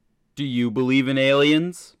Do you believe in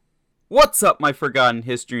aliens? What's up, my Forgotten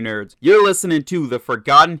History Nerds? You're listening to the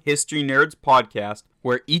Forgotten History Nerds podcast,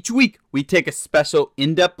 where each week we take a special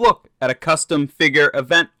in-depth look at a custom figure,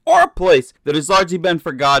 event, or a place that has largely been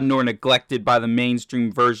forgotten or neglected by the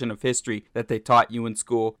mainstream version of history that they taught you in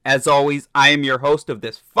school. As always, I am your host of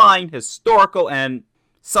this fine, historical, and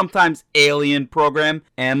sometimes alien program,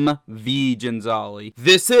 M.V. Ginzali.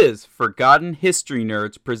 This is Forgotten History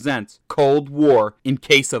Nerds presents Cold War in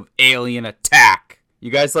Case of Alien Attack.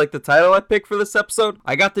 You guys like the title I picked for this episode?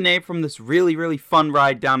 I got the name from this really fun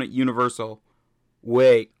ride down at Universal.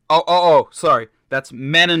 Wait. Sorry. That's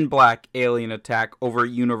Men in Black Alien Attack over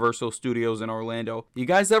at Universal Studios in Orlando. You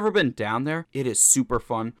guys ever been down there? It is super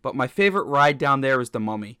fun. But my favorite ride down there is the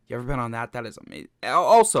Mummy. You ever been on that? That is amazing.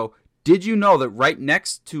 Also, did you know that right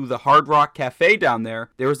next to the Hard Rock Cafe down there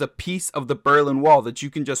is a piece of the Berlin Wall that you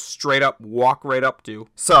can just straight up walk right up to?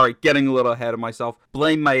 Sorry, getting a little ahead of myself.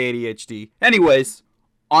 Blame my ADHD. Anyways,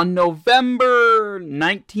 on November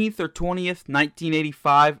 19th or 20th,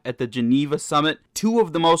 1985, at the Geneva Summit, two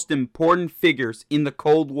of the most important figures in the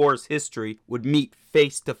Cold War's history would meet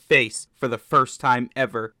face-to-face for the first time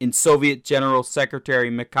ever in Soviet General Secretary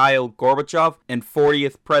Mikhail Gorbachev and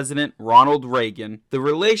 40th President Ronald Reagan. The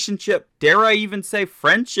relationship, dare I even say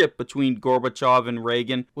friendship, between Gorbachev and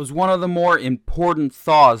Reagan was one of the more important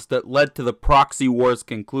thaws that led to the proxy war's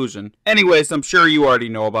conclusion. Anyways, I'm sure you already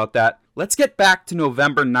know about that. Let's get back to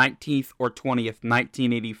November 19th or 20th,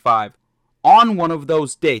 1985. On one of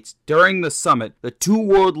those dates, during the summit, the two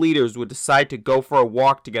world leaders would decide to go for a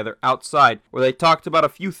walk together outside, where they talked about a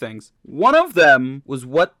few things. One of them was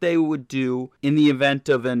what they would do in the event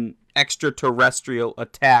of an extraterrestrial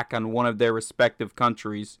attack on one of their respective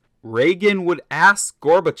countries. Reagan would ask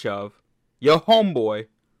Gorbachev, "Yo, homeboy,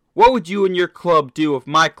 what would you and your club do if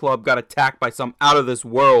my club got attacked by some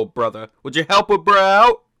out-of-this-world brother? Would you help a bruh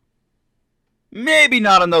out?" Maybe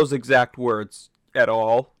not in those exact words at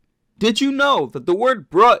all. Did you know that the word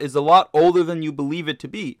bruh is a lot older than you believe it to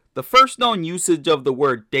be? The first known usage of the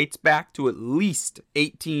word dates back to at least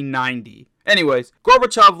 1890. Anyways,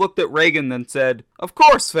 Gorbachev looked at Reagan then said, "Of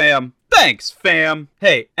course, fam. Thanks, fam.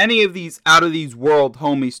 Hey, any of these out-of-these-world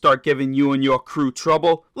homies start giving you and your crew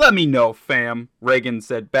trouble, let me know, fam," Reagan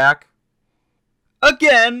said back.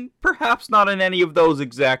 Again, perhaps not in any of those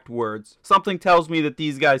exact words. Something tells me that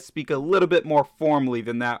these guys speak a little bit more formally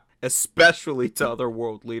than that, especially to other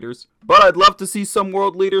world leaders. But I'd love to see some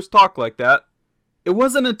world leaders talk like that. It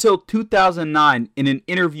wasn't until 2009, in an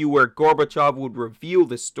interview where Gorbachev would reveal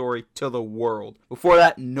this story to the world. Before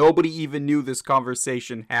that, nobody even knew this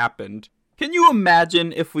conversation happened. Can you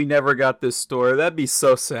imagine if we never got this story? That'd be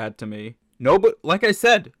so sad to me. Like I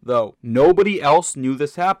said, though, nobody else knew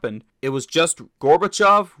this happened. It was just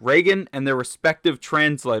Gorbachev, Reagan, and their respective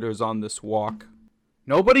translators on this walk.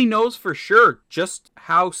 Nobody knows for sure just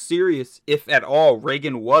how serious, if at all,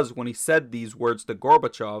 Reagan was when he said these words to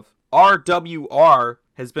Gorbachev. RWR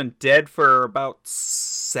has been dead for about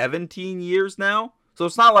 17 years now, so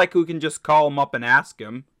it's not like we can just call him up and ask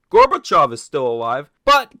him. Gorbachev is still alive,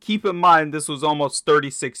 but keep in mind this was almost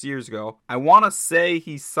 36 years ago. I want to say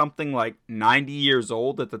he's something like 90 years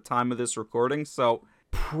old at the time of this recording, so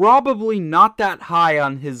probably not that high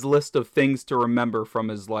on his list of things to remember from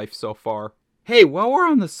his life so far. Hey, while we're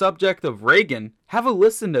on the subject of Reagan, have a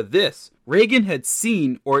listen to this. Reagan had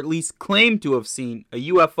seen, or at least claimed to have seen, a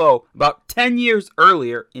UFO about 10 years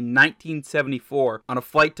earlier in 1974 on a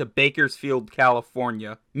flight to Bakersfield,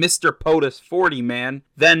 California. Mr. POTUS 40 Man,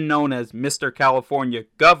 then known as Mr. California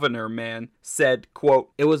Governor Man, said,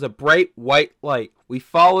 quote, "It was a bright white light. We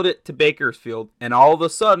followed it to Bakersfield, and all of a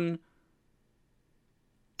sudden,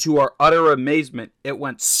 to our utter amazement, it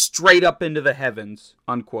went straight up into the heavens,"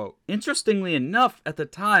 unquote. Interestingly enough, at the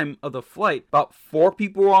time of the flight, about 4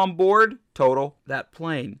 people were on board total that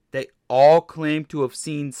plane. They all claimed to have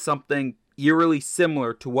seen something eerily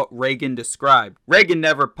similar to what Reagan described. Reagan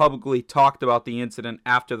never publicly talked about the incident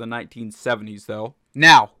after the 1970s, though.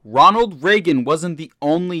 Now, Ronald Reagan wasn't the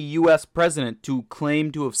only U.S. president to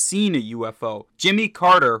claim to have seen a UFO. Jimmy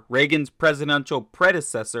Carter, Reagan's presidential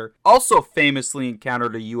predecessor, also famously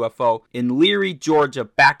encountered a UFO in Leary, Georgia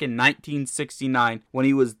back in 1969 when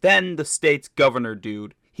he was then the state's governor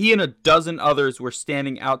dude. He and a dozen others were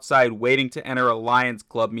standing outside waiting to enter a Lions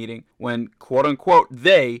Club meeting when, quote-unquote,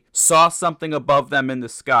 they saw something above them in the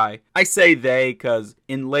sky. I say they because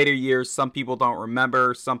in later years, some people don't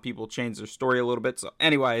remember, some people change their story a little bit, so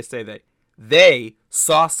anyway, I say they. They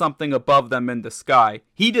saw something above them in the sky.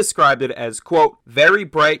 He described it as, quote, very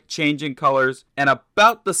bright, changing colors, and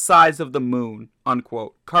about the size of the moon.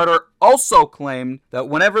 unquote. Carter also claimed that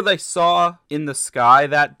whenever they saw in the sky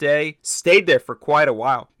that day, stayed there for quite a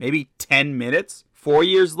while, maybe 10 minutes. 4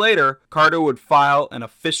 years later, Carter would file an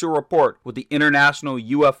official report with the International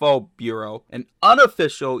UFO Bureau, an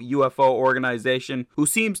unofficial UFO organization who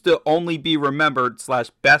seems to only be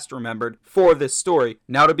remembered/best remembered for this story.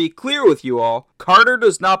 Now, to be clear with you all, Carter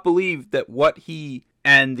does not believe that what he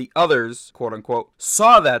and the others, quote-unquote,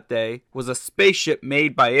 saw that day was a spaceship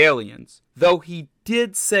made by aliens, though he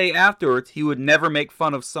did say afterwards he would never make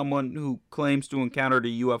fun of someone who claims to encounter a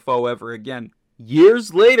UFO ever again.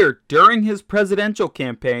 Years later, during his presidential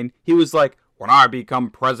campaign, he was like, when I become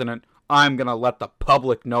president, I'm gonna let the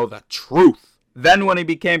public know the truth. Then when he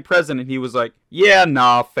became president, he was like, yeah,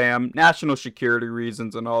 nah, fam, national security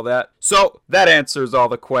reasons and all that. So, that answers all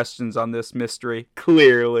the questions on this mystery,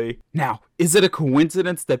 clearly. Now, is it a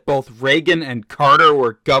coincidence that both Reagan and Carter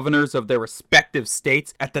were governors of their respective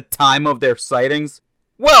states at the time of their sightings?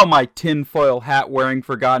 Well, my tinfoil hat-wearing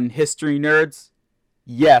forgotten history nerds,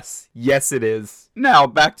 yes it is. Now,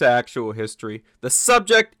 back to actual history. The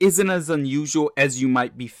subject isn't as unusual as you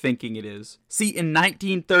might be thinking it is. See, in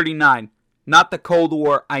 1939, not the Cold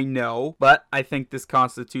War, I know, but I think this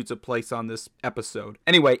constitutes a place on this episode.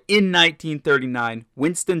 Anyway, in 1939,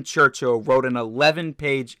 Winston Churchill wrote an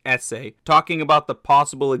 11-page essay talking about the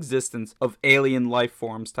possible existence of alien life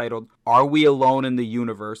forms titled, Are We Alone in the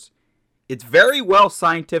Universe? It's very well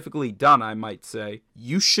scientifically done, I might say.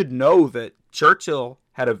 You should know that Churchill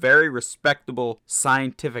had a very respectable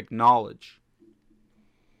scientific knowledge.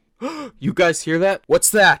 You guys hear that?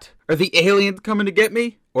 What's that? Are the aliens coming to get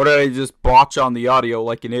me? Or did I just botch on the audio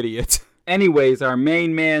like an idiot? Anyways, our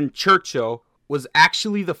main man, Churchill, was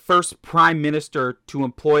actually the first prime minister to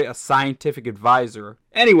employ a scientific advisor.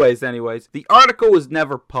 Anyways, the article was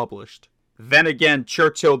never published. Then again,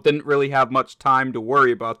 Churchill didn't really have much time to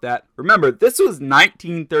worry about that. Remember, this was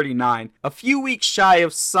 1939, a few weeks shy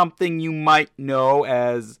of something you might know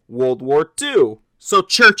as World War II. So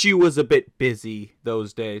Churchill was a bit busy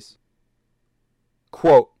those days.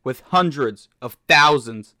 Quote, with hundreds of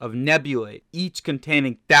thousands of nebulae, each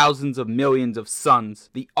containing thousands of millions of suns,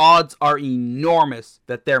 the odds are enormous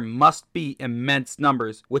that there must be immense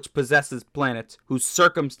numbers which possesses planets whose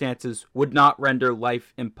circumstances would not render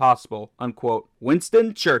life impossible, unquote.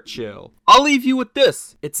 Winston Churchill. I'll leave you with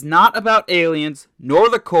this. It's not about aliens, nor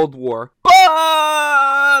the Cold War,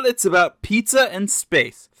 but it's about pizza and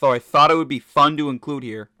space, so I thought it would be fun to include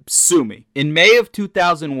here. Sue me. In May of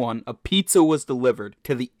 2001, a pizza was delivered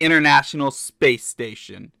to the International Space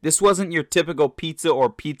Station. This wasn't your typical pizza or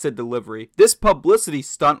pizza delivery. This publicity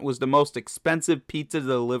stunt was the most expensive pizza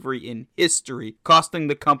delivery in history, costing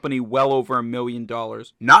the company well over $1 million.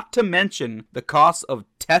 Not to mention the cost of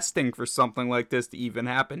testing for something like this to even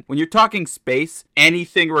happen. When you're talking space,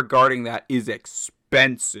 anything regarding that is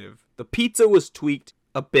expensive. The pizza was tweaked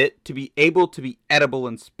a bit to be able to be edible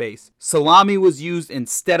in space. Salami was used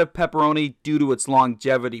instead of pepperoni due to its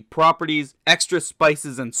longevity properties. Extra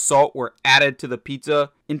spices and salt were added to the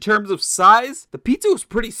pizza. In terms of size, the pizza was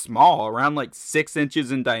pretty small, around like 6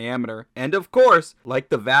 inches in diameter. And of course, like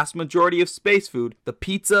the vast majority of space food, the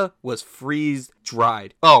pizza was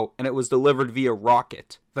freeze-dried. Oh, and it was delivered via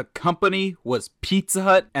rocket. The company was Pizza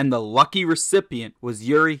Hut, and the lucky recipient was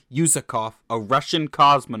Yuri Yuzakov, a Russian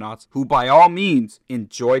cosmonaut who by all means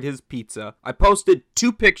enjoyed his pizza. I posted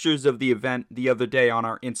 2 pictures of the event the other day on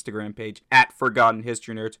our Instagram page, at Forgotten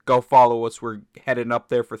History Nerds. Go follow us, we're heading up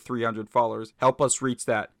there for 300 followers. Help us reach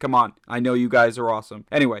that. Come on, I know you guys are awesome.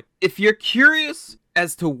 Anyway, if you're curious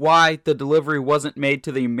as to why the delivery wasn't made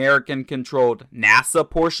to the American-controlled NASA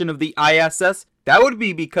portion of the ISS, that would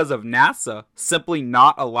be because of NASA simply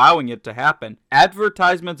not allowing it to happen.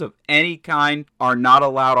 Advertisements of any kind are not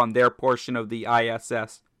allowed on their portion of the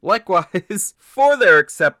ISS. Likewise, for their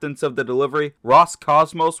acceptance of the delivery,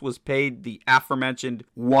 Roscosmos was paid the aforementioned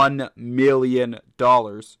 $1 million.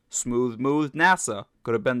 Smooth move, NASA.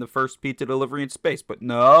 Could have been the first pizza delivery in space, but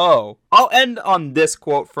no. I'll end on this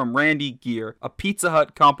quote from Randy Geer, a Pizza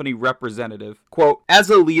Hut company representative. Quote, as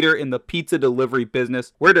a leader in the pizza delivery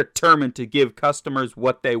business, we're determined to give customers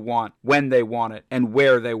what they want, when they want it, and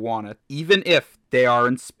where they want it, even if they are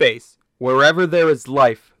in space. Wherever there is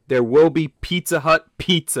life, there will be Pizza Hut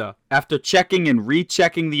pizza. After checking and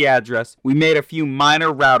rechecking the address, we made a few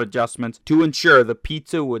minor route adjustments to ensure the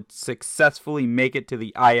pizza would successfully make it to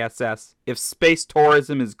the ISS. If space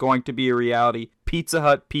tourism is going to be a reality, Pizza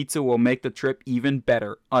Hut pizza will make the trip even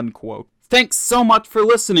better, unquote. Thanks so much for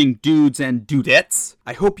listening, dudes and dudettes.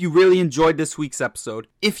 I hope you really enjoyed this week's episode.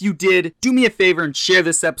 If you did, do me a favor and share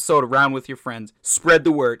this episode around with your friends. Spread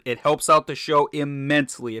the word. It helps out the show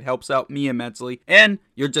immensely. It helps out me immensely. And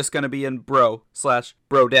you're just going to be in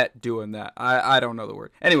bro/brodette doing that. I don't know the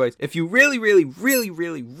word. Anyways, if you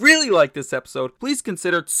really like this episode, please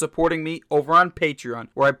consider supporting me over on Patreon,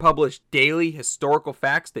 where I publish daily historical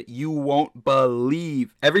facts that you won't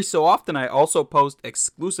believe. Every so often, I also post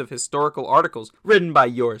exclusive historical articles written by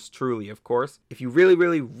yours truly, of course. If you really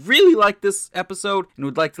like this episode and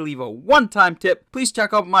would like to leave a one-time tip, please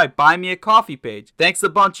check out my Buy Me a Coffee page. Thanks a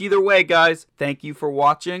bunch either way, guys. Thank you for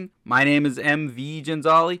watching. My name is MV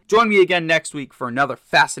Genzali. Join me again next week for another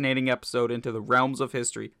fascinating episode into the realms of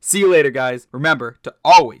history. See you later, guys. Remember to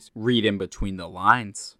always read in between the lines.